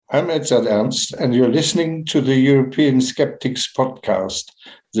I'm Edzard Ernst, and you're listening to the European Skeptics podcast,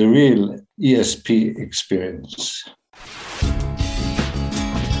 the real ESP experience.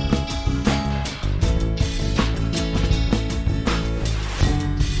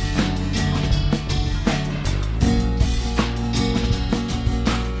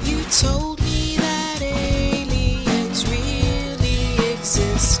 You told me that aliens really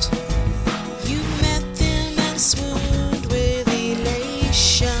exist. You met them and swooned with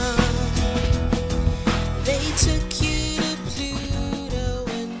elation. They took you to Pluto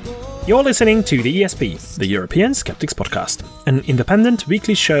and bored. You're listening to the ESP, the European Skeptics Podcast, an independent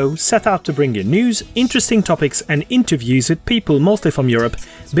weekly show set out to bring you news, interesting topics, and interviews with people mostly from Europe,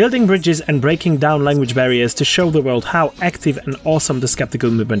 building bridges and breaking down language barriers to show the world how active and awesome the skeptical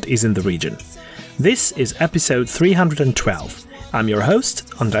movement is in the region. This is episode 312. I'm your host,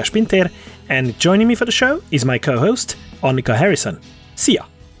 András Pinter, and joining me for the show is my co-host, Annika Harrison. See ya!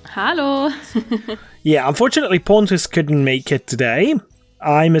 Hello. Yeah, unfortunately Pontus couldn't make it today.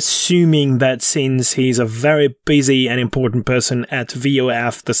 I'm assuming that since he's a very busy and important person at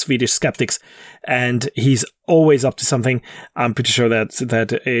VOF, the Swedish Skeptics, and he's always up to something, I'm pretty sure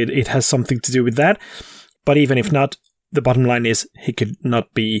that it has something to do with that. But even if not, the bottom line is he could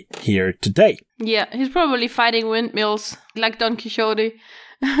not be here today. Yeah, he's probably fighting windmills like Don Quixote.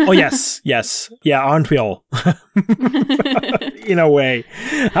 Oh, yes. Yeah, aren't we all? In a way.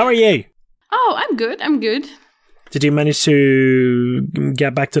 How are you? Oh, I'm good. Did you manage to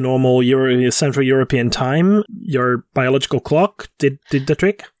get back to normal Central European time? Your biological clock did the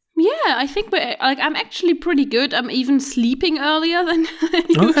trick? Yeah, I think I'm actually pretty good. I'm even sleeping earlier than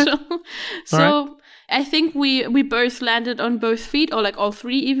usual. So right. I think we both landed on both feet, or like all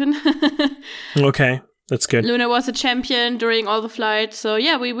three even. Okay, that's good. Luna was a champion during all the flights, so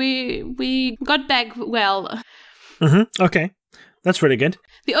yeah, we got back well. Mm-hmm. Okay, that's really good.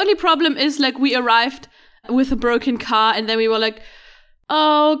 The only problem is like we arrived with a broken car, and then we were like,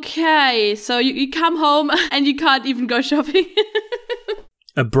 okay, so you come home and you can't even go shopping.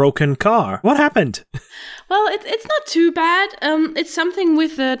 A broken car? What happened? Well, it's not too bad. It's something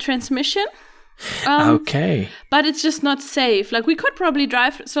with the transmission. Okay. But it's just not safe. Like, we could probably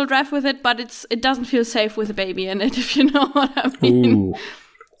still drive with it, but it doesn't feel safe with a baby in it, if you know what I mean. Ooh.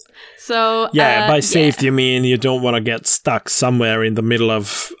 So yeah, by safe you mean you don't want to get stuck somewhere in the middle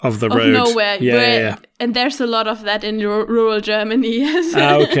of the road. Nowhere. Yeah. And there's a lot of that in rural Germany. Yes.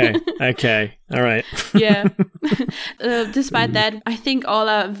 Okay. All right. Yeah. Despite that, I think all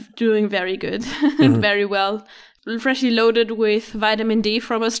are doing very good, very well. Freshly loaded with vitamin D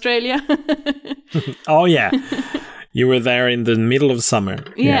from Australia. Oh yeah. You were there in the middle of summer.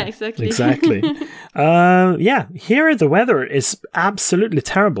 Yeah, exactly. Yeah, here the weather is absolutely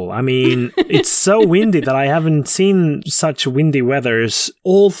terrible. I mean, it's so windy that I haven't seen such windy weathers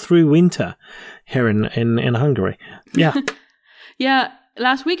all through winter here in Hungary. Yeah. Yeah,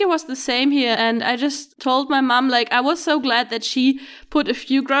 last week it was the same here, and I just told my mom, like, I was so glad that she put a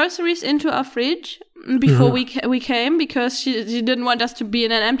few groceries into our fridge before we came, because she didn't want us to be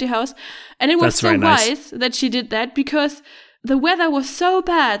in an empty house. And it was so wise that she did that, because the weather was so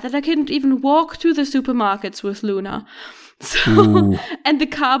bad that I couldn't even walk to the supermarkets with Luna. So, and the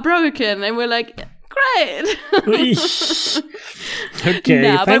car broken, and we're like, great. Okay,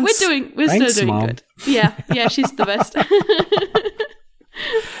 no, but we're still doing Mom. good. Yeah, she's the best.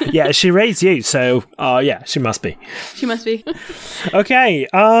 Yeah, she raised you, so yeah, she must be. Okay,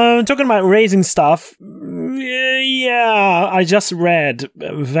 talking about raising stuff. Yeah, I just read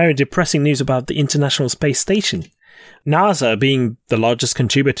very depressing news about the International Space Station. NASA, being the largest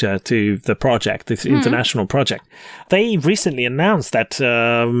contributor to the project, this international project, they recently announced that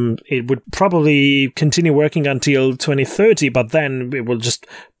it would probably continue working until 2030, but then it will just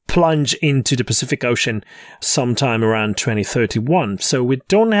plunge into the Pacific Ocean sometime around 2031. So we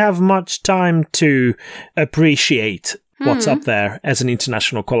don't have much time to appreciate what's up there as an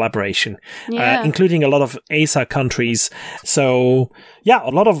international collaboration, including a lot of ESA countries. So, yeah, a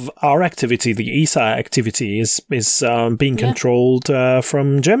lot of our activity, the ESA activity, is being controlled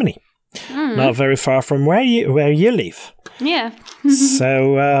from Germany, not very far from where you live. Yeah.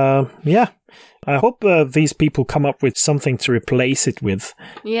 So, yeah. I hope these people come up with something to replace it with.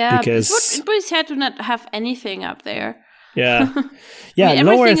 Yeah, because it would be sad to not have anything up there. Yeah. Yeah. I mean,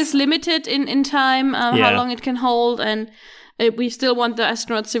 everything is limited in time, how long it can hold, and we still want the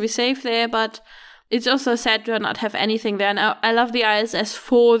astronauts to be safe there, but it's also sad to not have anything there. And I love the ISS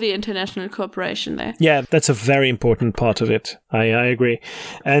for the international cooperation there. Yeah, that's a very important part of it. I agree.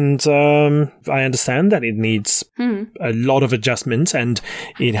 And I understand that it needs a lot of adjustments, and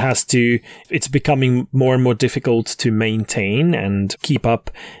it's becoming more and more difficult to maintain and keep up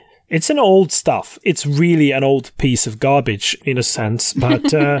It's an old stuff. It's really an old piece of garbage in a sense,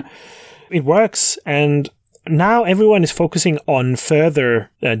 but it works. And now everyone is focusing on further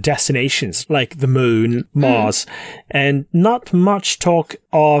destinations like the moon, Mars, and not much talk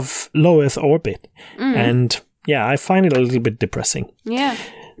of low Earth orbit. And yeah, I find it a little bit depressing. Yeah.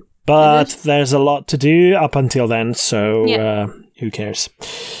 But there's a lot to do up until then, so who cares?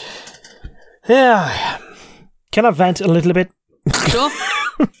 Yeah. Can I vent a little bit? Sure.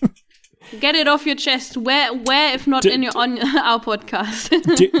 Get it off your chest. Where if not on our podcast?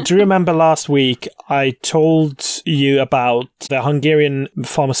 do you remember last week I told you about the Hungarian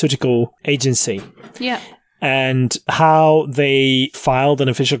pharmaceutical agency? Yeah. And how they filed an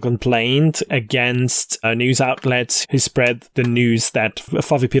official complaint against news outlets who spread the news that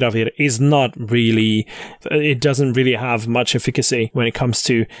favipiravir is not really, it doesn't really have much efficacy when it comes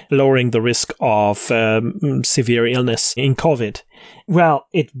to lowering the risk of severe illness in COVID. Well,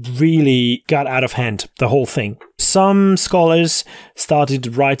 it really got out of hand, the whole thing. Some scholars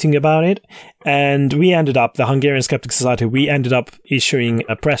started writing about it, and we ended up, the Hungarian Skeptic Society, we ended up issuing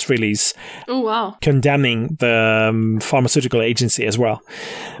a press release condemning the pharmaceutical agency as well.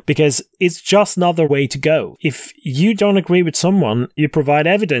 Because it's just not the way to go. If you don't agree with someone, you provide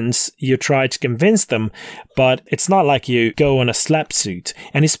evidence, you try to convince them, but it's not like you go on a slap suit,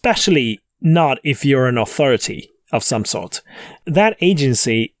 and especially not if you're an authority of some sort. That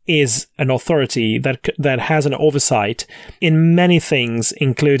agency is an authority that has an oversight in many things,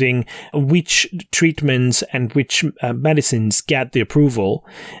 including which treatments and which medicines get the approval,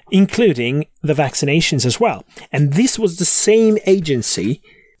 including the vaccinations as well. And this was the same agency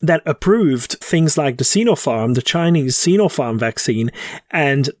that approved things like the Sinopharm, the Chinese Sinopharm vaccine,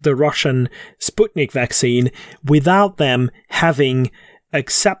 and the Russian Sputnik vaccine without them having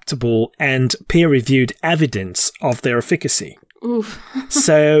acceptable and peer-reviewed evidence of their efficacy. Oof.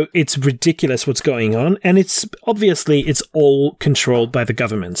 So it's ridiculous what's going on, and it's all controlled by the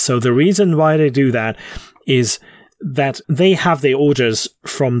government. So the reason why they do that is that they have their orders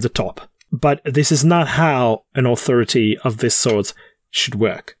from the top. But this is not how an authority of this sort should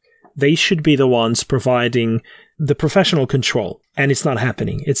work. They should be the ones providing the professional control, and it's not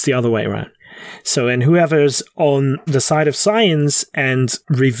happening. It's the other way around. So, and whoever's on the side of science and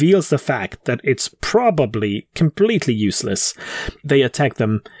reveals the fact that it's probably completely useless, they attack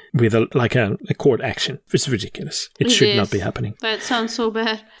them with a court action. It's ridiculous. It should not be happening. That sounds so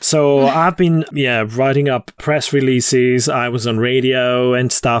bad. So I've been, writing up press releases. I was on radio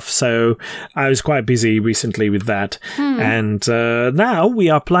and stuff. So I was quite busy recently with that. And now we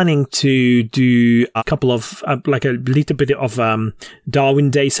are planning to do a couple of, a little bit of Darwin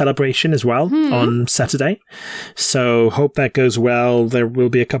Day celebration as well on Saturday. So hope that goes well. There will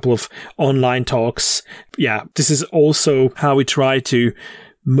be a couple of online talks. Yeah, this is also how we try to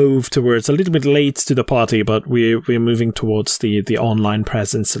move towards a little bit late to the party, but we're moving towards the online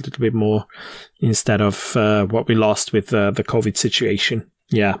presence a little bit more instead of what we lost with the COVID situation.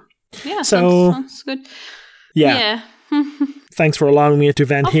 Yeah. Yeah, so sounds good. Yeah. Thanks for allowing me to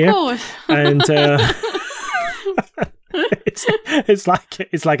vent here. Of course. And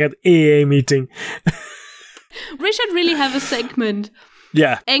it's like an AA meeting. We should really have a segment.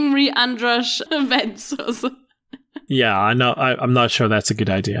 Yeah. Angry Andras vents or so. Yeah, I know. I'm not sure that's a good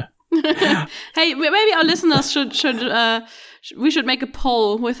idea. Hey, maybe our listeners we should make a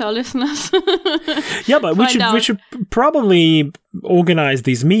poll with our listeners. Yeah, but we should probably organize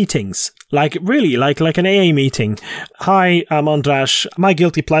these meetings, like an AA meeting. Hi, I'm Andras. My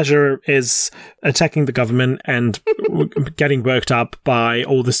guilty pleasure is attacking the government and getting worked up by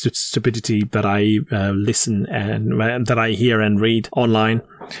all the stupidity that I listen and that I hear and read online.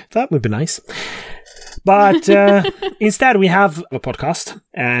 That would be nice. But instead, we have a podcast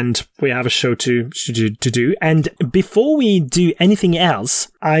and we have a show to do. And before we do anything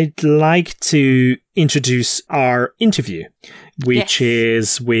else, I'd like to introduce our interview, which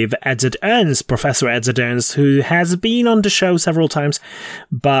is with Edzard Ernst, Professor Edzard Ernst, who has been on the show several times.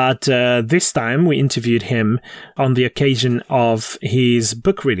 But this time we interviewed him on the occasion of his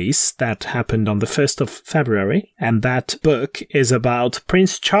book release that happened on the 1st of February. And that book is about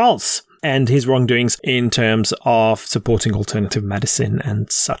Prince Charles and his wrongdoings in terms of supporting alternative medicine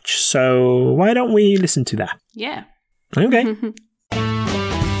and such. So why don't we listen to that? Yeah. Okay.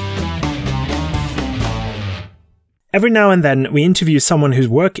 Every now and then, we interview someone whose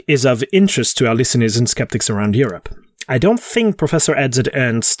work is of interest to our listeners and skeptics around Europe. I don't think Professor Edzard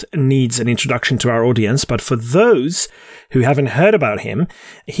Ernst needs an introduction to our audience, but for those who haven't heard about him,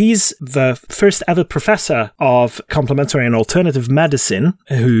 he's the first ever professor of complementary and alternative medicine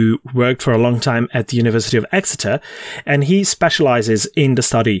who worked for a long time at the University of Exeter, and he specializes in the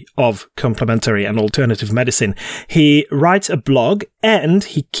study of complementary and alternative medicine. He writes a blog, and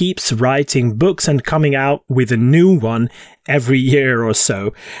he keeps writing books and coming out with a new one every year or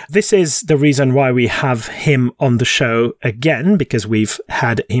so. This is the reason why we have him on the show again, because we've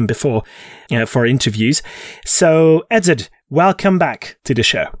had him before for interviews. So, Edzard, welcome back to the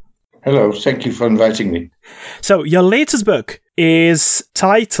show. Hello, thank you for inviting me. So, your latest book is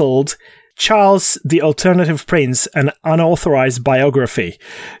titled Charles the Alternative Prince, an unauthorized biography.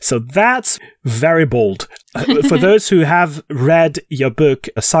 So that's very bold. For those who have read your book,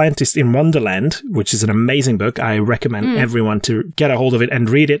 A Scientist in Wonderland, which is an amazing book, I recommend everyone to get a hold of it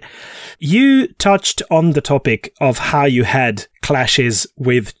and read it. You touched on the topic of how you had clashes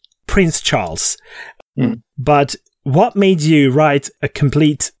with Prince Charles. But what made you write a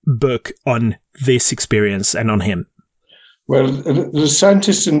complete book on this experience and on him? Well, The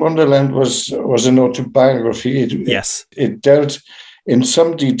Scientist in Wonderland was an autobiography. It dealt in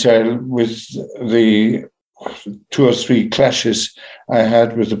some detail with the 2 or 3 clashes I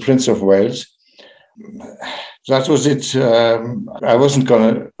had with the Prince of Wales. That was it. I wasn't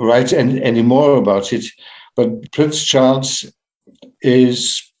going to write any more about it, but Prince Charles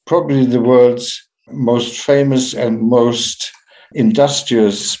is probably the world's most famous and most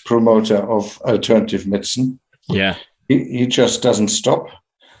industrious promoter of alternative medicine. Yeah. He just doesn't stop,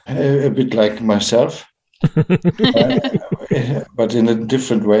 a bit like myself, but in a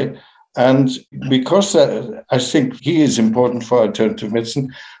different way. And because I think he is important for alternative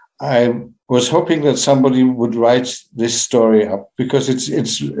medicine, I was hoping that somebody would write this story up, because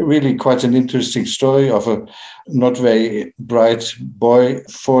it's really quite an interesting story of a not very bright boy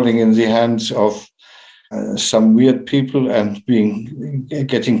falling in the hands of some weird people and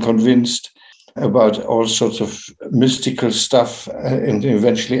getting convinced about all sorts of mystical stuff and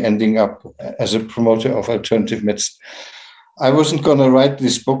eventually ending up as a promoter of alternative medicine. I wasn't going to write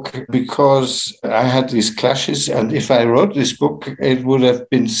this book because I had these clashes, and if I wrote this book, it would have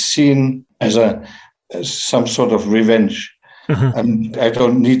been seen as some sort of revenge. And I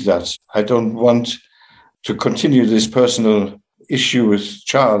don't need that. I don't want to continue this personal issue with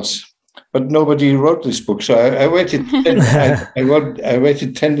Charles. But nobody wrote this book, so I waited. I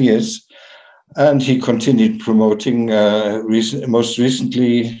waited 10 years. And he continued promoting. Most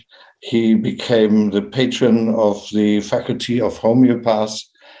recently, he became the patron of the Faculty of Homeopaths,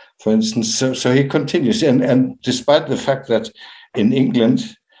 for instance. So he continues. And despite the fact that in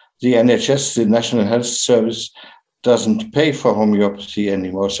England, the NHS, the National Health Service, doesn't pay for homeopathy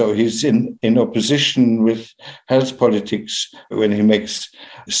anymore. So he's in opposition with health politics when he makes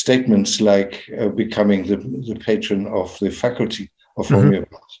statements like becoming the patron of the Faculty of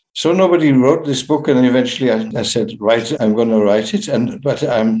Homeopaths. So nobody wrote this book, and eventually I said, right, I'm going to write it, but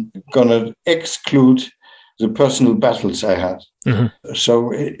I'm going to exclude the personal battles I had.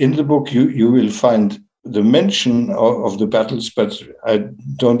 So in the book, you will find the mention of the battles, but I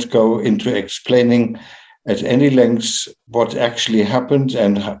don't go into explaining at any lengths what actually happened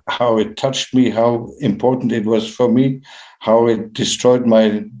and how it touched me, how important it was for me, how it destroyed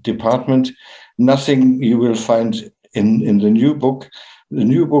my department. Nothing you will find in the new book. The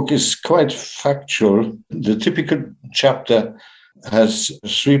new book is quite factual. The typical chapter has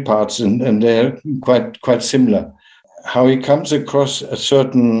 3 parts, and they're quite similar. How he comes across a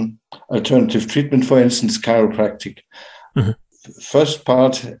certain alternative treatment, for instance, chiropractic. First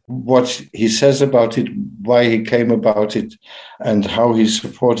part, what he says about it, why he came about it, and how he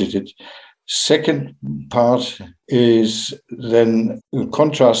supported it. Second part is then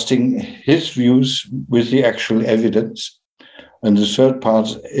contrasting his views with the actual evidence. And the third part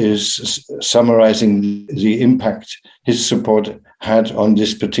is summarizing the impact his support had on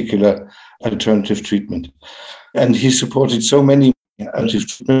this particular alternative treatment. And he supported so many alternative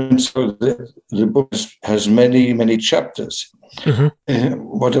treatments, so the book has many, many chapters.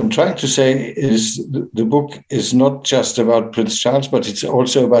 What I'm trying to say is the book is not just about Prince Charles, but it's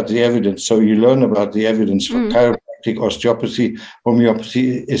also about the evidence. So you learn about the evidence for chiropractic, osteopathy,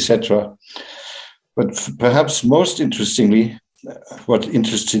 homeopathy, etc. But perhaps most interestingly, what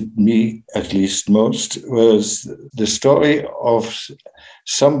interested me at least most was the story of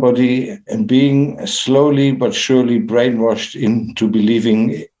somebody being slowly but surely brainwashed into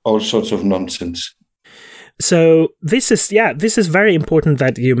believing all sorts of nonsense. So this is very important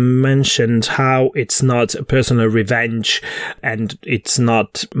that you mentioned how it's not a personal revenge and it's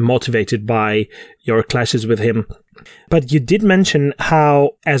not motivated by your clashes with him. But you did mention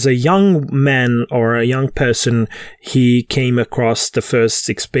how, as a young man or a young person, he came across the first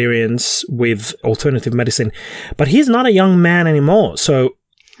experience with alternative medicine. But he's not a young man anymore. So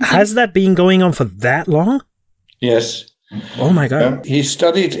has that been going on for that long? Yes. Oh my God. He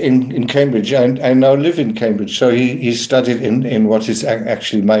studied in Cambridge. I now live in Cambridge. So he studied in what is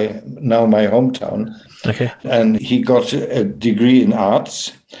actually my hometown. Okay. And he got a degree in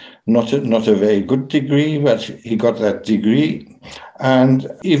arts. Not a very good degree, but he got that degree. And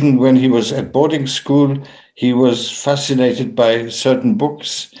even when he was at boarding school, he was fascinated by certain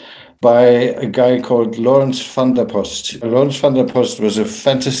books by a guy called Lawrence van der Post. Lawrence van der Post was a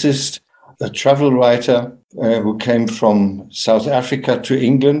fantasist, a travel writer who came from South Africa to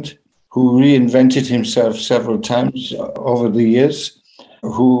England, who reinvented himself several times over the years,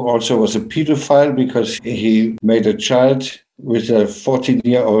 who also was a pedophile because he made a child with a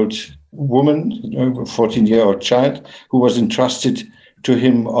 14-year-old woman, a 14-year-old child, who was entrusted to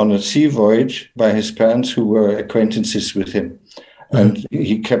him on a sea voyage by his parents, who were acquaintances with him. Mm-hmm. And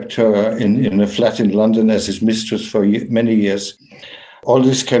he kept her in a flat in London as his mistress for many years. All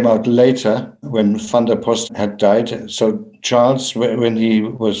this came out later when Van der Post had died. So Charles, when he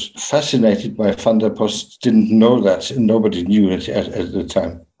was fascinated by Van der Post, didn't know that. Nobody knew it at the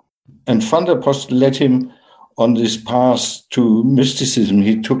time. And Van der Post led him on this path to mysticism.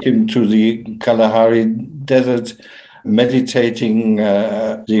 He took him to the Kalahari Desert, meditating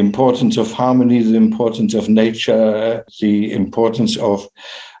the importance of harmony, the importance of nature, the importance of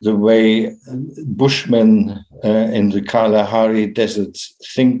the way Bushmen in the Kalahari Desert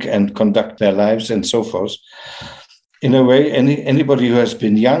think and conduct their lives and so forth. In a way, anybody who has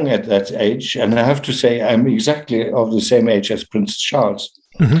been young at that age, and I have to say I'm exactly of the same age as Prince Charles,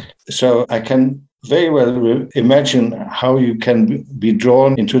 mm-hmm. So I can very well imagine how you can be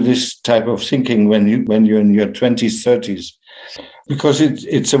drawn into this type of thinking when you're in your 20s, 30s, because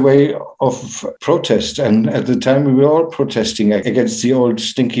it's a way of protest. And at the time, we were all protesting against the old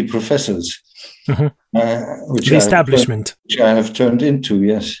stinky professors, mm-hmm. The establishment, which I have turned into.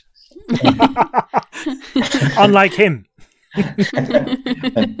 Yes, unlike him.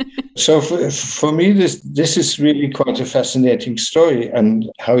 So for me, this is really quite a fascinating story, and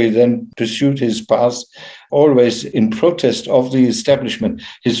how he then pursued his path, always in protest of the establishment.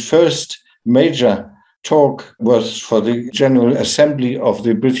 His first major talk was for the General Assembly of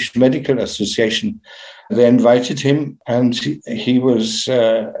the British Medical Association. They invited him, and he was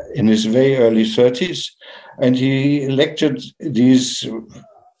in his very early 30s, and he lectured these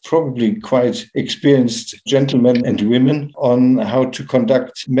probably quite experienced gentlemen and women on how to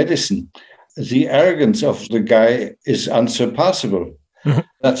conduct medicine. The arrogance of the guy is unsurpassable. Mm-hmm.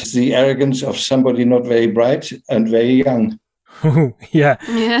 That's the arrogance of somebody not very bright and very young. Yeah.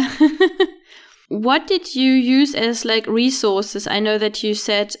 What did you use as resources? I know that you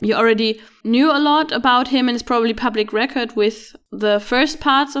said you already knew a lot about him, and it's probably public record with the first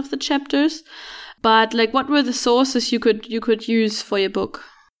parts of the chapters. But what were the sources you could use for your book?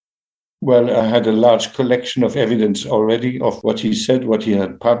 Well, I had a large collection of evidence already of what he said, what he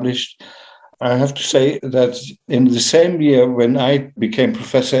had published. I have to say that in the same year when I became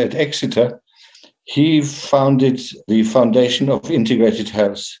professor at Exeter, he founded the Foundation of Integrated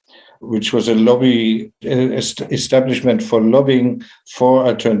Health, which was a lobby establishment for lobbying for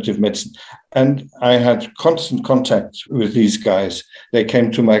alternative medicine. And I had constant contact with these guys. They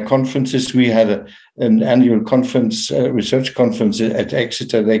came to my conferences. We had an annual conference, research conference at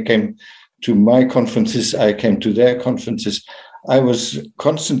Exeter. They came to my conferences. I came to their conferences. I was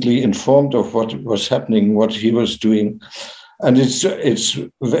constantly informed of what was happening, what he was doing. And it's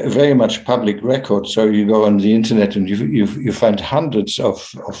very much public record. So you go on the internet and you find hundreds of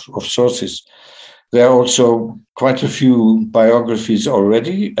sources. There are also quite a few biographies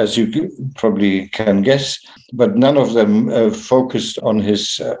already, as you probably can guess, but none of them focused on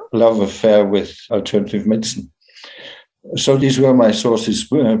his love affair with alternative medicine. So these were my sources,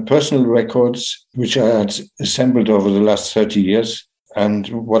 personal records, which I had assembled over the last 30 years, and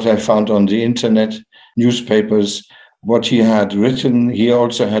what I found on the internet, newspapers, what he had written. He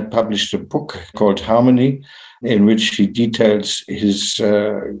also had published a book called Harmony, in which he details his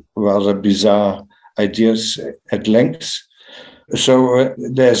rather bizarre ideas at length. So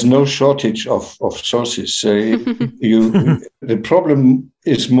there's no shortage of sources. The problem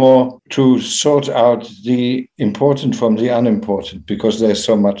is more to sort out the important from the unimportant, because there's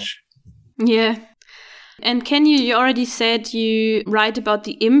so much. Yeah. And you already said you write about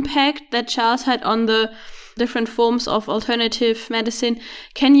the impact that Charles had on the different forms of alternative medicine.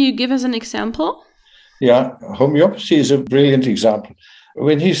 Can you give us an example? Yeah, homeopathy is a brilliant example.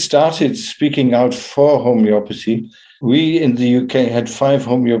 When he started speaking out for homeopathy, we in the UK had 5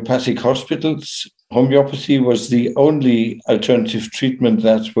 homeopathic hospitals. Homeopathy was the only alternative treatment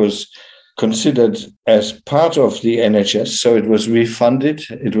that was considered as part of the NHS, so it was refunded,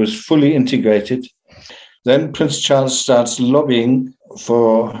 it was fully integrated. Then Prince Charles starts lobbying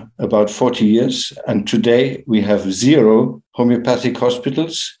for about 40 years, and today we have 0 homeopathic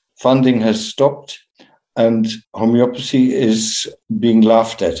hospitals. Funding has stopped, and homeopathy is being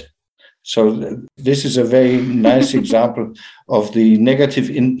laughed at. So this is a very nice example of the negative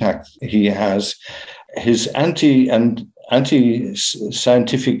impact he has. His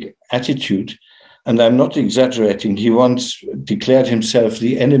anti-scientific attitude, and I'm not exaggerating, he once declared himself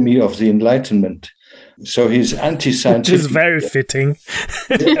the enemy of the Enlightenment. So he's anti-scientific. Which is very fitting.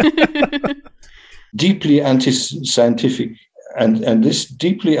 Deeply anti-scientific. And this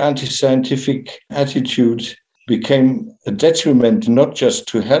deeply anti-scientific attitude became a detriment not just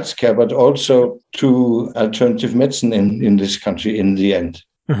to healthcare, but also to alternative medicine in this country in the end,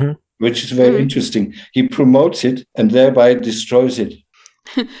 which is very interesting. He promotes it and thereby destroys it.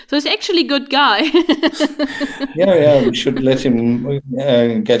 So he's actually a good guy. Yeah, we should let him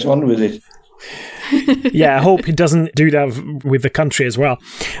get on with it. Yeah, I hope he doesn't do that with the country as well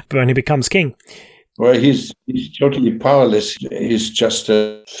when he becomes king. Well, he's totally powerless. He's just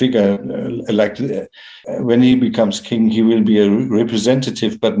a figure. When he becomes king, he will be a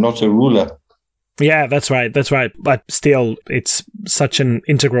representative, but not a ruler. Yeah, that's right. But still, it's such an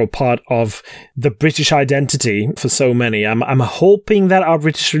integral part of the British identity for so many. I'm hoping that our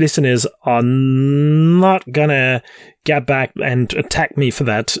British listeners are not gonna get back and attack me for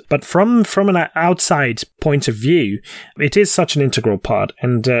that. But from an outside point of view, it is such an integral part.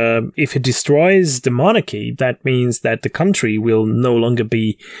 And if it destroys the monarchy, that means that the country will no longer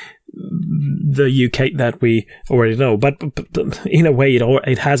be the UK that we already know, but in a way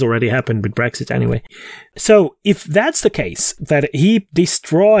it has already happened with Brexit anyway. So if that's the case, that he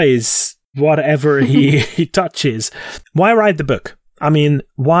destroys whatever he touches, why write the book? I mean,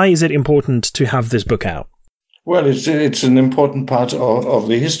 why is it important to have this book out? Well, it's an important part of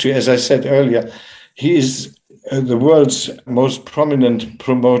the history. As I said earlier, he is the world's most prominent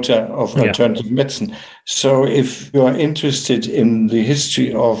promoter of alternative medicine. So if you are interested in the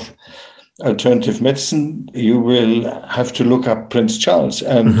history of alternative medicine, you will have to look up Prince Charles.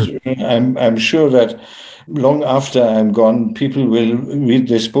 And I'm sure that long after I'm gone, people will read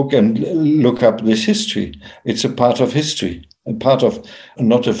this book and look up this history. It's a part of history, a part of,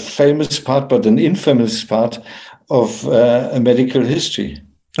 not a famous part, but an infamous part of a medical history.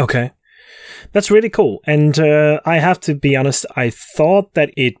 Okay. That's really cool. And I have to be honest, I thought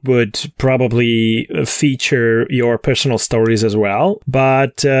that it would probably feature your personal stories as well,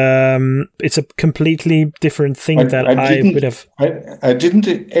 but it's a completely different thing I would have... I didn't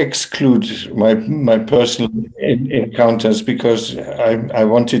exclude my personal encounters because I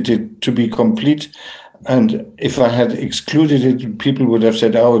wanted it to be complete. And if I had excluded it, people would have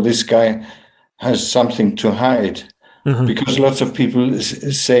said, oh, this guy has something to hide. Because lots of people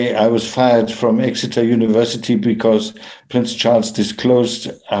say I was fired from Exeter University because Prince Charles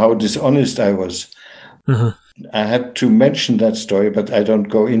disclosed how dishonest I was. I had to mention that story, but I don't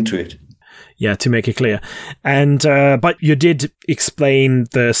go into it. Yeah, to make it clear. And but you did explain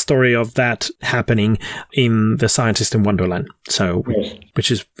the story of that happening in The Scientist in Wonderland, so yes.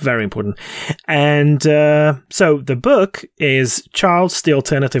 Which is very important. And so the book is Charles the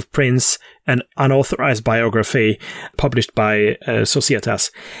Alternative Prince, an unauthorized biography published by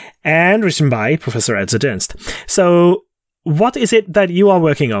Societas and written by Professor Edzard Ernst. So what is it that you are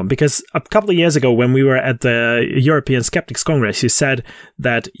working on? Because a couple of years ago when we were at the European Skeptics Congress, you said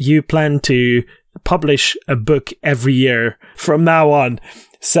that you plan to publish a book every year from now on.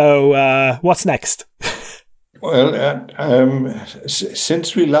 So what's next? Well,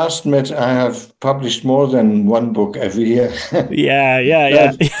 since we last met, I have published more than one book every year.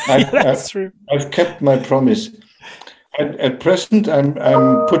 Yeah. That's true. I've kept my promise. At present,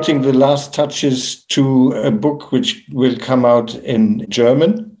 I'm putting the last touches to a book which will come out in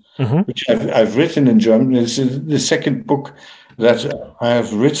German, which I've written in German. It's the second book that I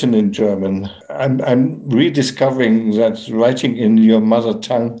have written in German. I'm rediscovering that writing in your mother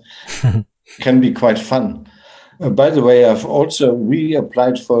tongue can be quite fun. By the way, I've also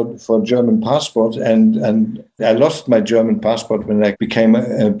reapplied for German passport, and I lost my German passport when I became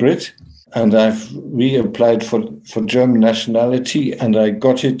a Brit. and I've reapplied for German nationality, and I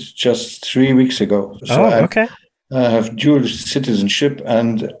got it just 3 weeks ago. So okay. I have dual citizenship,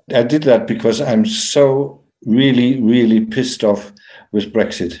 and I did that because I'm so really, really pissed off with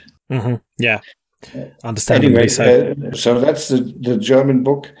Brexit. Mm-hmm. Yeah, understandably so. So that's the German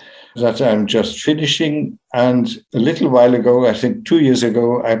book that I'm just finishing. And a little while ago, I think 2 years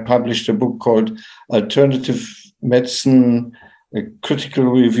ago, I published a book called Alternative Medicine, a critical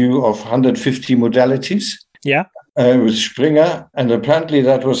review of 150 modalities. Yeah. With Springer. And apparently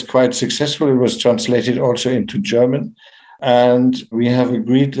that was quite successful. It was translated also into German. And we have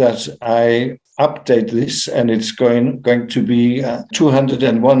agreed that I update this, and it's going to be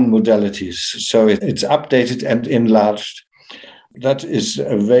 201 modalities. So it's updated and enlarged. That is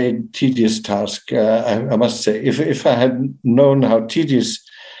a very tedious task, I must say. If I had known how tedious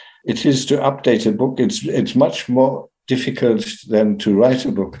it is to update a book, it's much more difficult than to write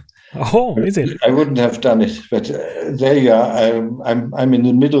a book. Oh, is it? I wouldn't have done it, but there you are. I'm in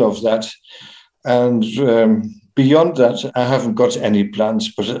the middle of that, and beyond that, I haven't got any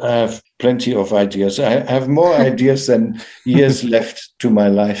plans, but I have plenty of ideas. I have more ideas than years left to my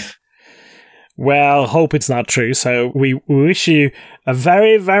life. Well, hope it's not true. So we wish you a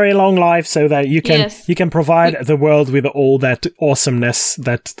very, very long life, so that you can provide the world with all that awesomeness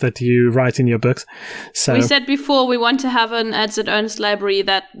that you write in your books. So we said before we want to have an Edzard Ernst library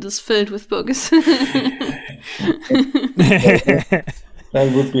that is filled with books. That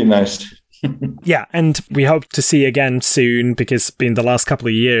would be nice. Yeah, and we hope to see again soon, because in the last couple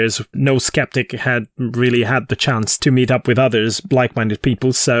of years, no skeptic had really had the chance to meet up with others, like-minded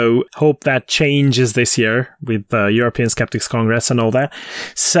people. So hope that changes this year with the European Skeptics Congress and all that.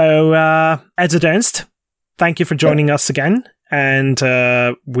 So, Edzard Ernst, thank you for joining us again. And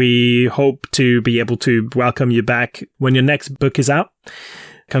we hope to be able to welcome you back when your next book is out.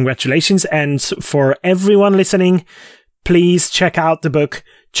 Congratulations. And for everyone listening, please check out the book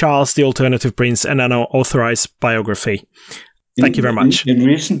Charles the Alternative Prince, and an unauthorized biography. Thank you very much. In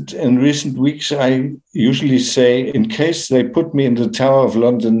recent weeks, I usually say, in case they put me in the Tower of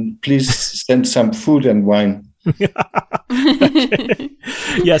London, please send some food and wine.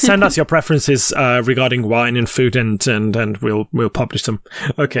 Yeah, send us your preferences regarding wine and food, and we'll publish them.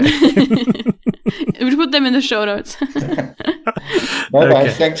 Okay. We'll put them in the show notes. Bye-bye.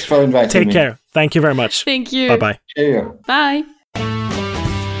 Okay. Thanks for inviting me. Take care. Thank you very much. Thank you. Bye-bye. Yeah. Bye.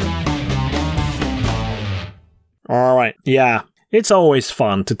 All right. Yeah. It's always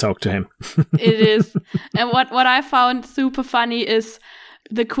fun to talk to him. It is. And what I found super funny is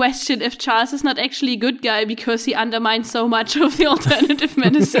the question if Charles is not actually a good guy because he undermines so much of the alternative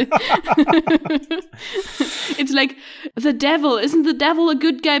medicine. It's like the devil. Isn't the devil a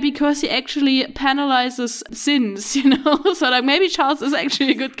good guy because he actually penalizes sins, you know? So like maybe Charles is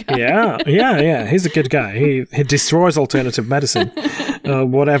actually a good guy. Yeah. He's a good guy. He destroys alternative medicine,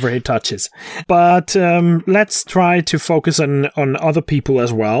 whatever he touches. But let's try to focus on other people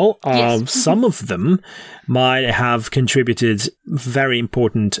as well. Yes. Some of them might have contributed very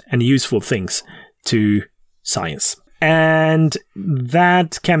important and useful things to science. And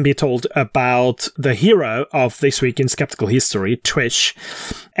that can be told about the hero of This Week in Skeptical History, Trish.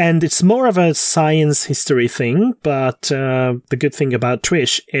 And it's more of a science history thing, but the good thing about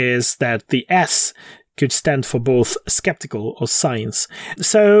Trish is that the S could stand for both skeptical or science.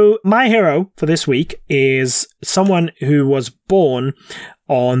 So my hero for this week is someone who was born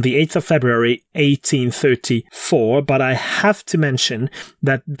on the 8th of February, 1834, but I have to mention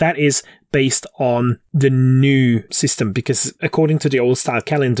that that is based on the new system, because according to the old style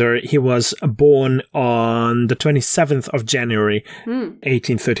calendar, he was born on the 27th of January,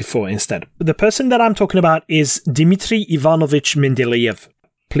 1834 instead. The person that I'm talking about is Dmitry Ivanovich Mendeleev.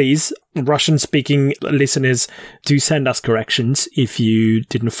 Please, Russian-speaking listeners, do send us corrections if you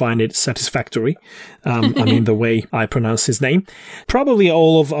didn't find it satisfactory. The way I pronounce his name. Probably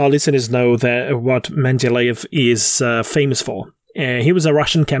all of our listeners know that what Mendeleev is famous for. He was a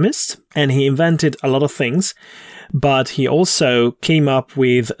Russian chemist, and he invented a lot of things, but he also came up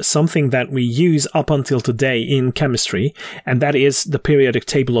with something that we use up until today in chemistry, and that is the periodic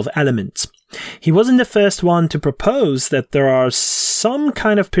table of elements. He wasn't the first one to propose that there are some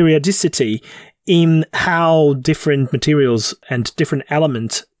kind of periodicity in how different materials and different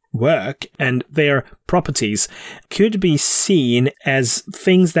elements work, and their properties could be seen as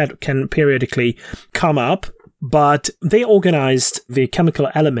things that can periodically come up. But they organized the chemical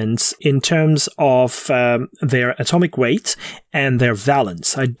elements in terms of their atomic weight and their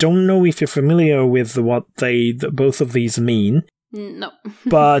valence. I don't know if you're familiar with what both of these mean. No.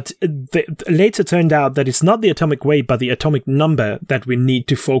 But later turned out that it's not the atomic weight, but the atomic number that we need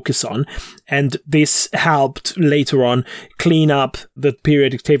to focus on. And this helped later on clean up the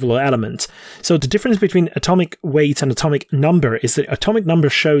periodic table of elements. So the difference between atomic weight and atomic number is that atomic number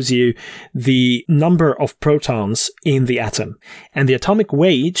shows you the number of protons in the atom. And the atomic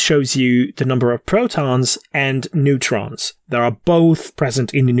weight shows you the number of protons and neutrons that are both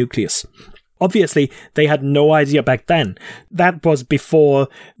present in the nucleus. Obviously, they had no idea back then. That was before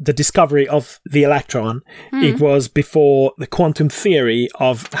the discovery of the electron. It was before the quantum theory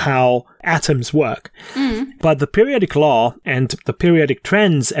of how atoms work. But the periodic law and the periodic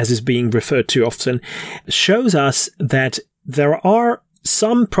trends, as is being referred to often, shows us that there are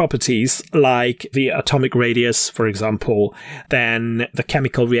some properties, like the atomic radius, for example, then the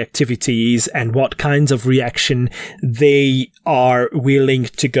chemical reactivities and what kinds of reaction they are willing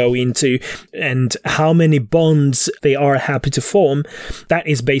to go into and how many bonds they are happy to form. That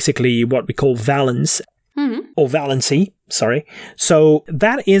is basically what we call valence, or valency, sorry. So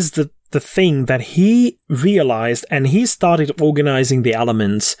that is the thing that he realized, and he started organizing the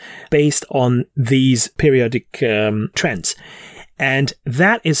elements based on these periodic trends. And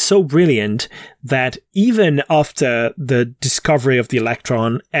that is so brilliant that even after the discovery of the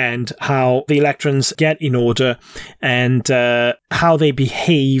electron and how the electrons get in order and how they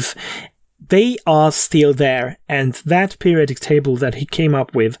behave, they are still there. And that periodic table that he came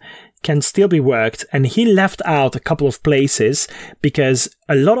up with can still be worked. And he left out a couple of places because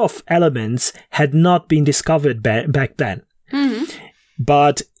a lot of elements had not been discovered back then.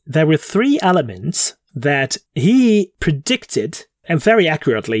 But there were 3 elements that he predicted, and very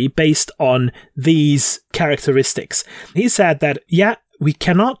accurately, based on these characteristics. He said that, we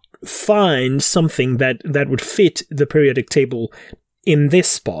cannot find something that would fit the periodic table in this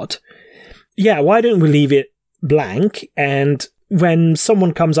spot. Why don't we leave it blank, and when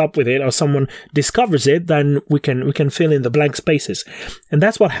someone comes up with it or someone discovers it, then we can fill in the blank spaces. And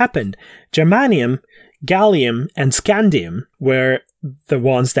that's what happened. Germanium, gallium, and scandium were the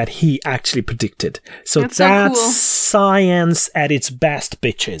ones that he actually predicted. So that's so cool. Science at its best,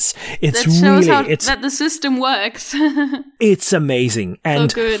 bitches. It's that shows really that the system works. It's amazing.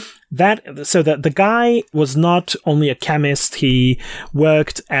 And so good. The guy was not only a chemist. He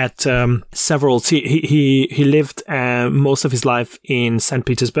worked at several. He lived most of his life in St.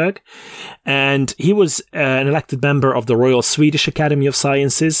 Petersburg, and he was an elected member of the Royal Swedish Academy of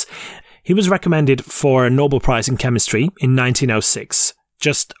Sciences. He was recommended for a Nobel Prize in Chemistry in 1906,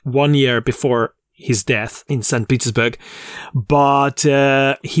 just 1 year before his death in St. Petersburg. But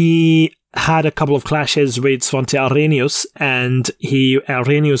he had a couple of clashes with Svante Arrhenius, and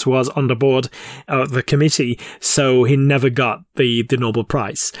Arrhenius was on the board of the committee, so he never got the Nobel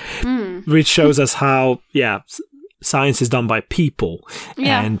Prize, which shows us how, science is done by people,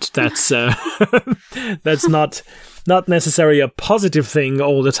 and that's that's not necessarily a positive thing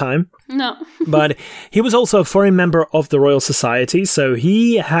all the time. No. But he was also a foreign member of the Royal Society, so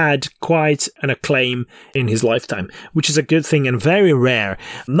he had quite an acclaim in his lifetime, which is a good thing and very rare.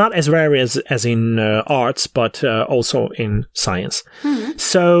 Not as rare as in arts, but also in science.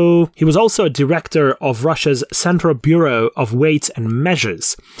 So he was also a director of Russia's Central Bureau of Weights and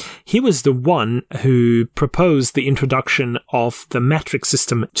Measures. He was the one who proposed the introduction of the metric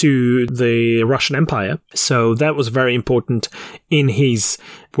system to the Russian Empire. So that was very important in his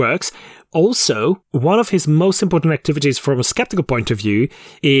works. Also, one of his most important activities from a skeptical point of view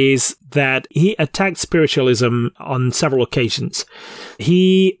is that he attacked spiritualism on several occasions.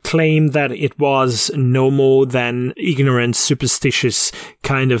 He claimed that it was no more than ignorant, superstitious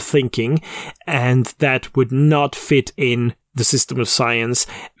kind of thinking, and that would not fit in the system of science.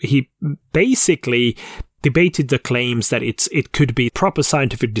 He basically debated the claims that it could be proper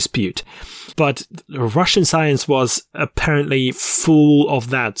scientific dispute. But Russian science was apparently full of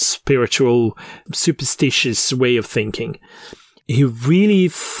that spiritual, superstitious way of thinking. He really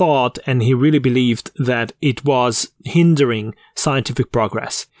thought and he really believed that it was hindering scientific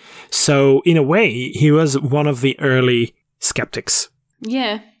progress. So, in a way, he was one of the early skeptics.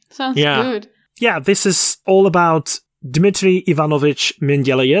 Yeah, sounds good. Yeah, this is all about Dmitry Ivanovich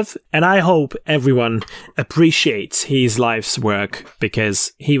Mendeleev, and I hope everyone appreciates his life's work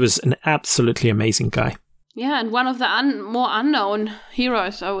because he was an absolutely amazing guy. Yeah, and one of the more unknown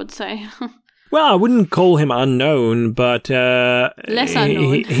heroes, I would say. Well, I wouldn't call him unknown, but less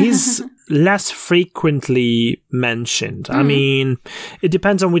unknown. He's less frequently mentioned. I mean, it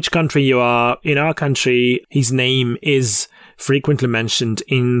depends on which country you are. In our country, his name is frequently mentioned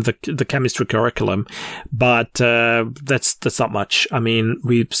in the chemistry curriculum, but that's not much. I mean,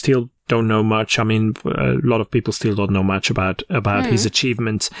 we still don't know much. I mean, a lot of people still don't know much about his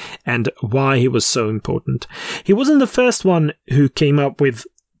achievements and why he was so important. He wasn't the first one who came up with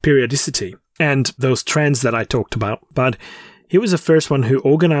periodicity and those trends that I talked about, but he was the first one who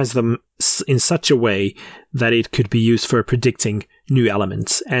organized them in such a way that it could be used for predicting new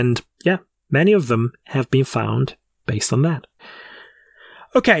elements. And yeah, many of them have been found based on that.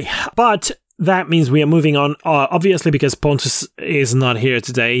 Okay, but that means we are moving on, obviously, because Pontus is not here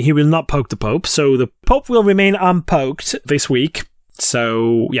today. He will not poke the Pope, so the Pope will remain unpoked this week.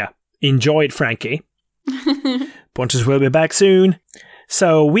 So, yeah, enjoy it, Frankie. Pontus will be back soon.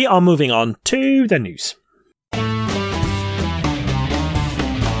 So, we are moving on to the news.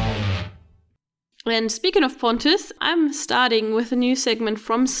 And speaking of Pontus, I'm starting with a new segment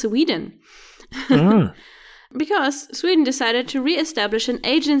from Sweden. Because Sweden decided to re-establish an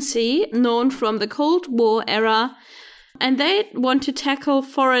agency known from the Cold War era, and they want to tackle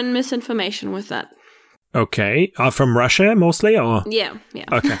foreign misinformation with that. Okay. From Russia, mostly, or? Yeah.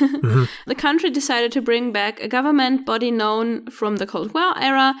 Okay. Mm-hmm. The country decided to bring back a government body known from the Cold War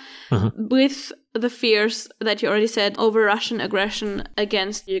era with the fears that you already said over Russian aggression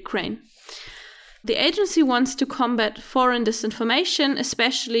against Ukraine. The agency wants to combat foreign disinformation,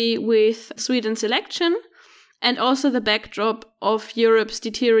 especially with Sweden's election, and also the backdrop of Europe's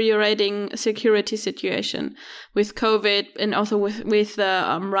deteriorating security situation with COVID and also with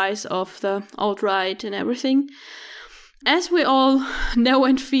the rise of the alt-right and everything. As we all know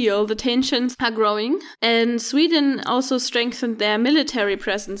and feel, the tensions are growing, and Sweden also strengthened their military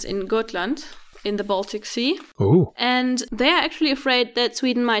presence in Gotland, in the Baltic Sea. Ooh. And they are actually afraid that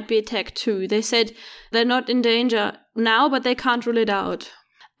Sweden might be attacked too. They said they're not in danger now, but they can't rule it out.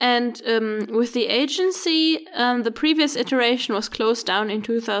 And with the agency, the previous iteration was closed down in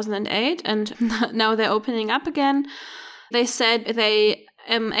 2008, and now they're opening up again. They said they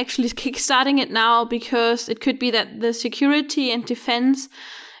actually kickstarting it now because it could be that the security and defense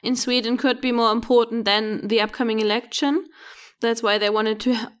in Sweden could be more important than the upcoming election. That's why they wanted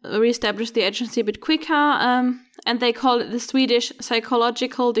to reestablish the agency a bit quicker, and they call it the Swedish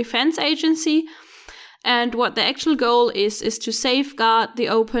Psychological Defense Agency. And what the actual goal is to safeguard the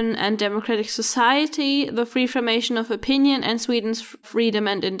open and democratic society, the free formation of opinion, and Sweden's freedom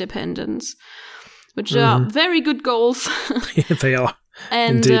and independence, which are very good goals. Yeah, they are.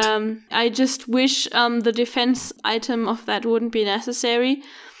 And indeed. I just wish the defense item of that wouldn't be necessary.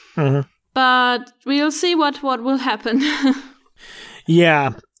 But we'll see what will happen.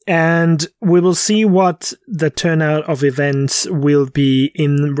 Yeah, and we will see what the turnout of events will be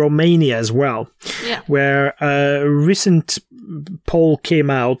in Romania as well, where a recent poll came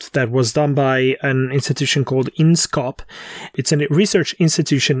out that was done by an institution called INSCOP. It's a research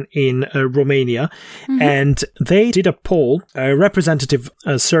institution in Romania, and they did a poll, a representative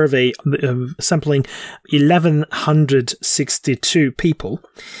survey sampling 1,162 people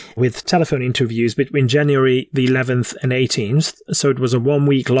with telephone interviews between January the 11th and 18th. So it was a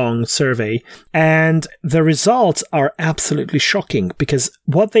 1-week-long survey, and the results are absolutely shocking because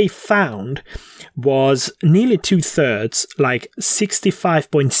what they found was nearly 2/3, like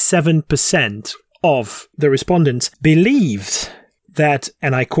 65.7% of the respondents believed that,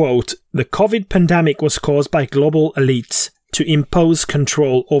 and I quote, the COVID pandemic was caused by global elites to impose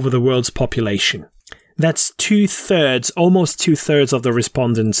control over the world's population. That's 2/3, almost 2/3 of the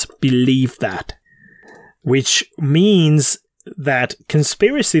respondents believe that, which means that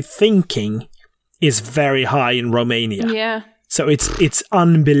conspiracy thinking is very high in Romania. Yeah. So it's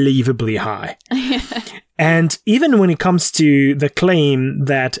unbelievably high. And even when it comes to the claim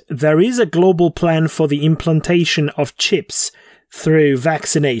that there is a global plan for the implantation of chips through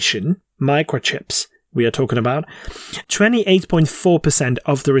vaccination, microchips we are talking about, 28.4%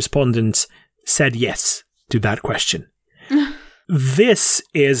 of the respondents said yes to that question. This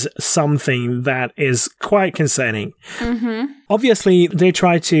is something that is quite concerning. Obviously, they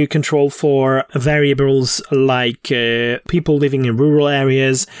try to control for variables like people living in rural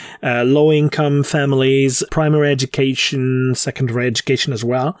areas, low-income families, primary education, secondary education as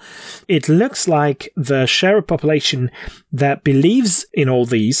well. It looks like the share of population that believes in all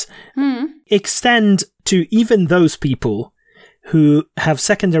these extend to even those people who have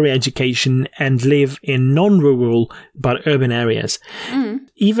secondary education and live in non-rural but urban areas.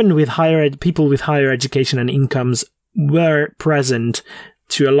 Even with people with higher education and incomes were present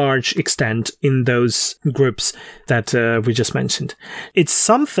to a large extent in those groups that we just mentioned. It's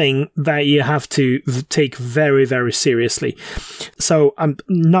something that you have to take very, very seriously. So I'm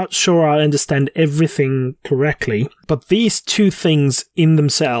not sure I understand everything correctly, but these two things in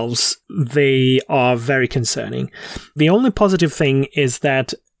themselves, they are very concerning. The only positive thing is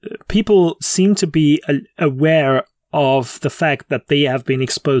that people seem to be aware of the fact that they have been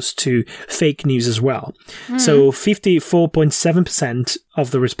exposed to fake news as well. So 54.7%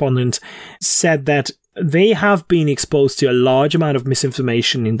 of the respondents said that they have been exposed to a large amount of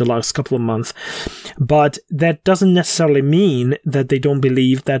misinformation in the last couple of months, but that doesn't necessarily mean that they don't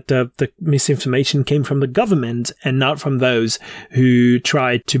believe that the misinformation came from the government and not from those who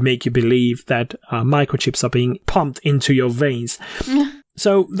tried to make you believe that microchips are being pumped into your veins.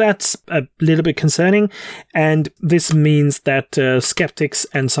 So that's a little bit concerning, and this means that skeptics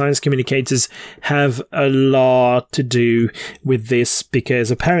and science communicators have a lot to do with this, because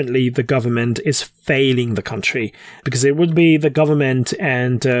apparently the government is failing the country, because it would be the government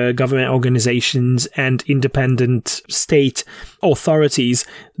and government organizations and independent state authorities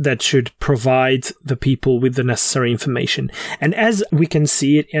that should provide the people with the necessary information. And as we can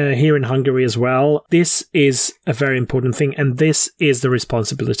see it here in Hungary as well, this is a very important thing, and this is the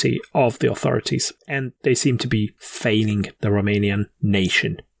responsibility of the authorities, and they seem to be failing the Romanian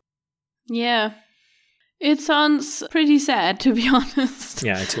nation. Yeah. It sounds pretty sad, to be honest.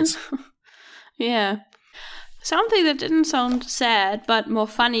 Yeah, it is. Yeah. Something that didn't sound sad, but more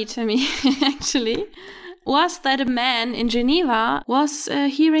funny to me, actually, was that a man in Geneva was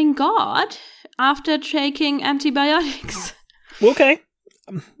hearing God after taking antibiotics. Okay.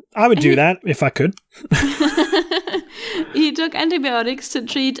 I would do that if I could. He took antibiotics to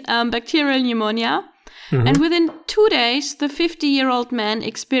treat bacterial pneumonia. And within 2 days, the 50-year-old man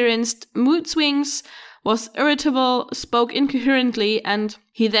experienced mood swings, was irritable, spoke incoherently, and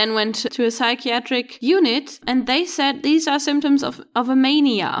he then went to a psychiatric unit, and they said these are symptoms of a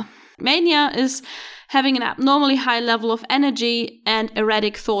mania. Mania is having an abnormally high level of energy and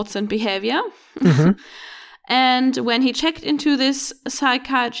erratic thoughts and behavior. And when he checked into this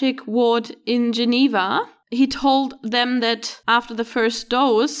psychiatric ward in Geneva, he told them that after the first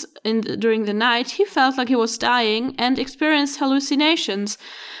dose during the night, he felt like he was dying and experienced hallucinations.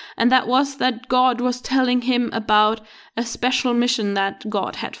 And that was that God was telling him about a special mission that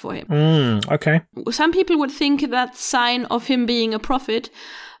God had for him. Okay. Some people would think that's a sign of him being a prophet,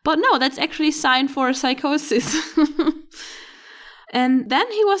 but no, that's actually a sign for a psychosis. And then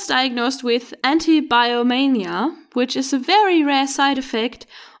he was diagnosed with antibiomania, which is a very rare side effect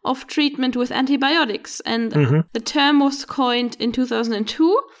of treatment with antibiotics. And the term was coined in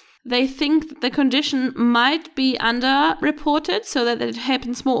 2002. They think the condition might be underreported, so that it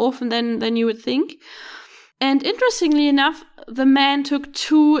happens more often than you would think. And interestingly enough, the man took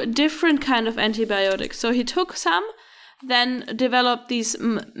 2 different kind of antibiotics. So he took some, then developed these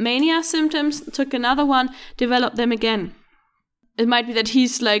mania symptoms, took another one, developed them again. It might be that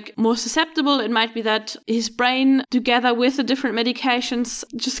he's like more susceptible. It might be that his brain, together with the different medications,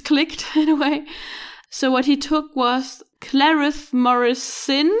 just clicked in a way. So what he took was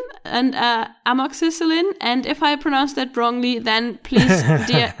clarithromycin and amoxicillin. And if I pronounced that wrongly, then please,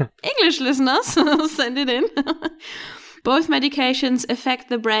 dear English listeners, send it in. Both medications affect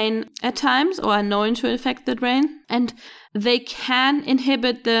the brain at times, or are known to affect the brain. And they can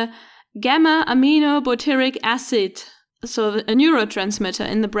inhibit the gamma-aminobutyric acid, so a neurotransmitter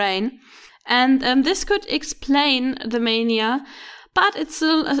in the brain. And this could explain the mania, but it's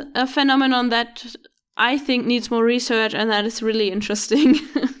still a phenomenon that I think needs more research, and that is really interesting.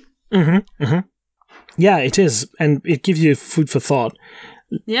 Yeah, it is. And it gives you food for thought.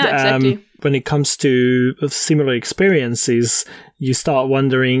 Yeah, exactly. When it comes to similar experiences, you start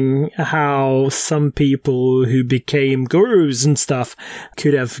wondering how some people who became gurus and stuff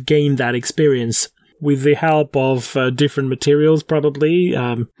could have gained that experience with the help of different materials, probably.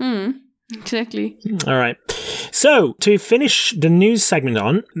 Exactly. All right. So, to finish the news segment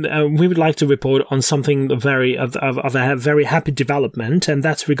on, we would like to report on something of a very happy development, and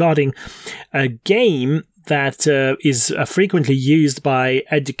that's regarding a game that is frequently used by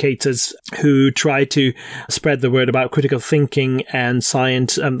educators who try to spread the word about critical thinking and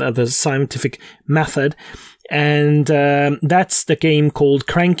science, the scientific method. And that's the game called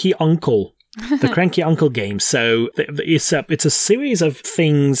Cranky Uncle. The Cranky Uncle game. So it's a series of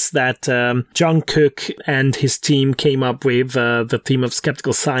things that John Cook and his team came up with, the theme of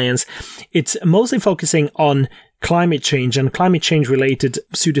skeptical science. It's mostly focusing on climate change and climate change related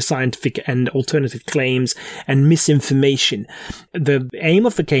pseudoscientific and alternative claims and misinformation. The aim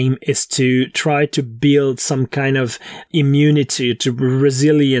of the game is to try to build some kind of immunity to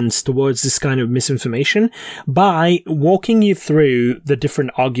resilience towards this kind of misinformation by walking you through the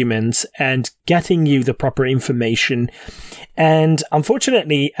different arguments and getting you the proper information. And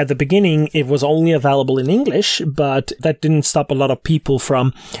unfortunately, at the beginning, it was only available in English, but that didn't stop a lot of people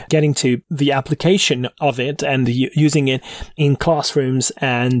from getting to the application of it and using it in classrooms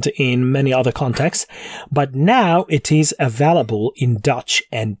and in many other contexts. But now it is available in Dutch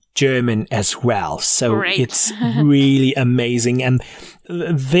and German as well. So Great. It's really amazing. And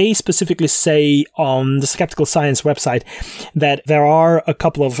they specifically say on the Skeptical Science website that there are a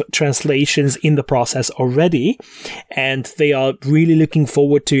couple of translations in the process already, and they are really looking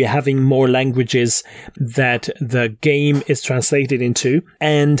forward to having more languages that the game is translated into.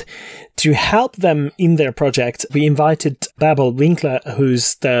 And to help them in their project, we invited Babel Winkler,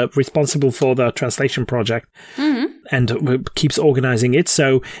 who's responsible for the translation project and keeps organizing it.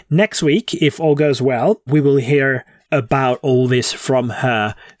 So next week, if all goes well, we will hear about all this from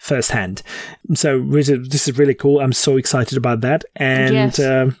her firsthand. So this is really cool. I'm so excited about that. And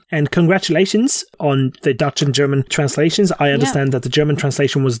Yes. And congratulations on the Dutch and German translations. I understand that the German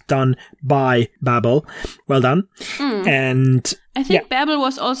translation was done by Babel. Well done. And I think Babel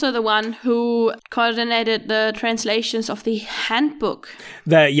was also the one who coordinated the translations of the handbook.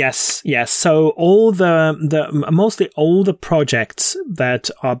 Yes. So all mostly all the projects that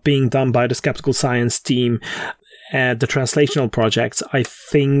are being done by the Skeptical Science team, the translational projects, I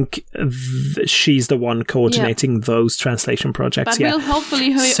think she's the one coordinating those translation projects. But we'll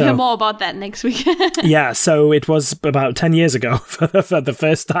hopefully hear more about that next week. Yeah, so it was about 10 years ago for the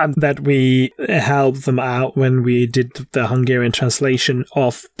first time that we helped them out when we did the Hungarian translation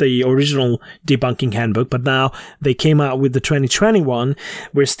of the original debunking handbook. But now they came out with the 2021.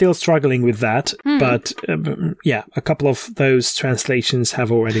 We're still struggling with that. But a couple of those translations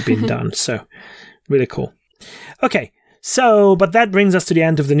have already been done. So really cool. Okay, but that brings us to the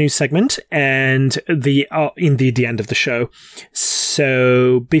end of the news segment and indeed the end of the show.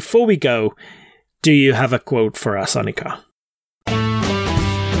 So before we go, do you have a quote for us, Annika?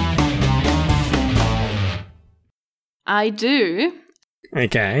 I do.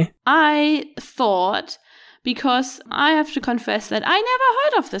 Okay. I thought, because I have to confess that I never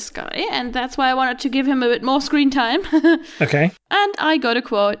heard of this guy, and that's why I wanted to give him a bit more screen time. Okay. And I got a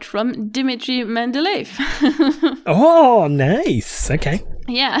quote from Dmitry Mendeleev. Oh, nice. Okay.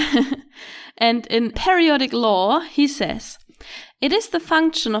 Yeah. And in Periodic Law, he says, "It is the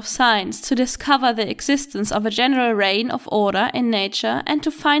function of science to discover the existence of a general reign of order in nature and to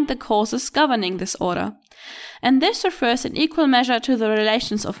find the causes governing this order. And this refers in equal measure to the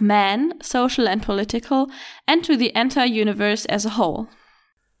relations of man, social and political, and to the entire universe as a whole."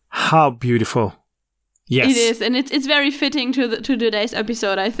 How beautiful. Yes. It is, and it's very fitting to today's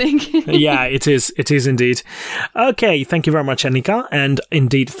episode, I think. Yeah, it is. It is indeed. Okay, thank you very much, Annika, and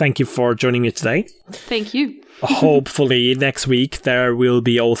indeed, thank you for joining me today. Thank you. Hopefully, next week there will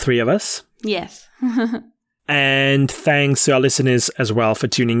be all three of us. Yes. And thanks to our listeners as well for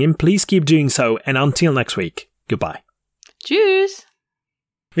tuning in. Please keep doing so, and until next week, goodbye. Tschüss.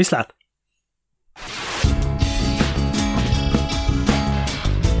 Vislat.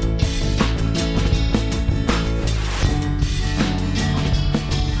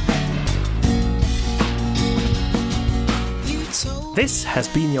 This has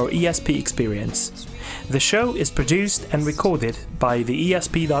been your ESP experience. The show is produced and recorded by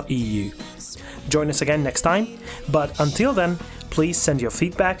TheESP.eu. Join us again next time, but until then, please send your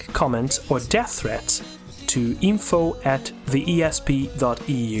feedback, comments, or death threats to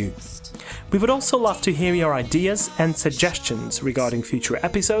info@theesp.eu. We would also love to hear your ideas and suggestions regarding future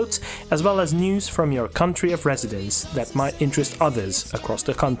episodes, as well as news from your country of residence that might interest others across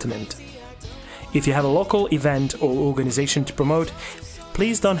the continent. If you have a local event or organization to promote,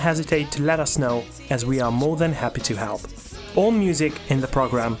 please don't hesitate to let us know, as we are more than happy to help. All music in the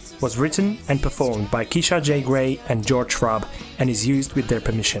program was written and performed by Keisha J. Gray and George Schwab and is used with their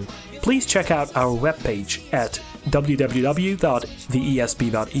permission. Please check out our webpage at www.theesp.eu,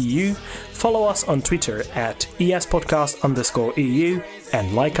 follow us on Twitter at espodcast_EU,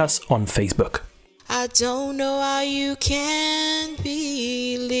 and like us on Facebook. I don't know how you can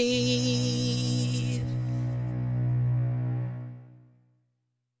believe.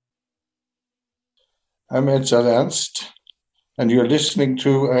 I'm Edzard Ernst, and you're listening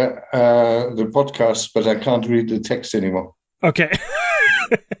to the podcast, but I can't read the text anymore. Okay.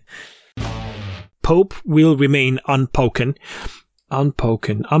 Pope will remain unpoked.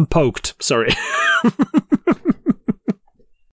 Sorry.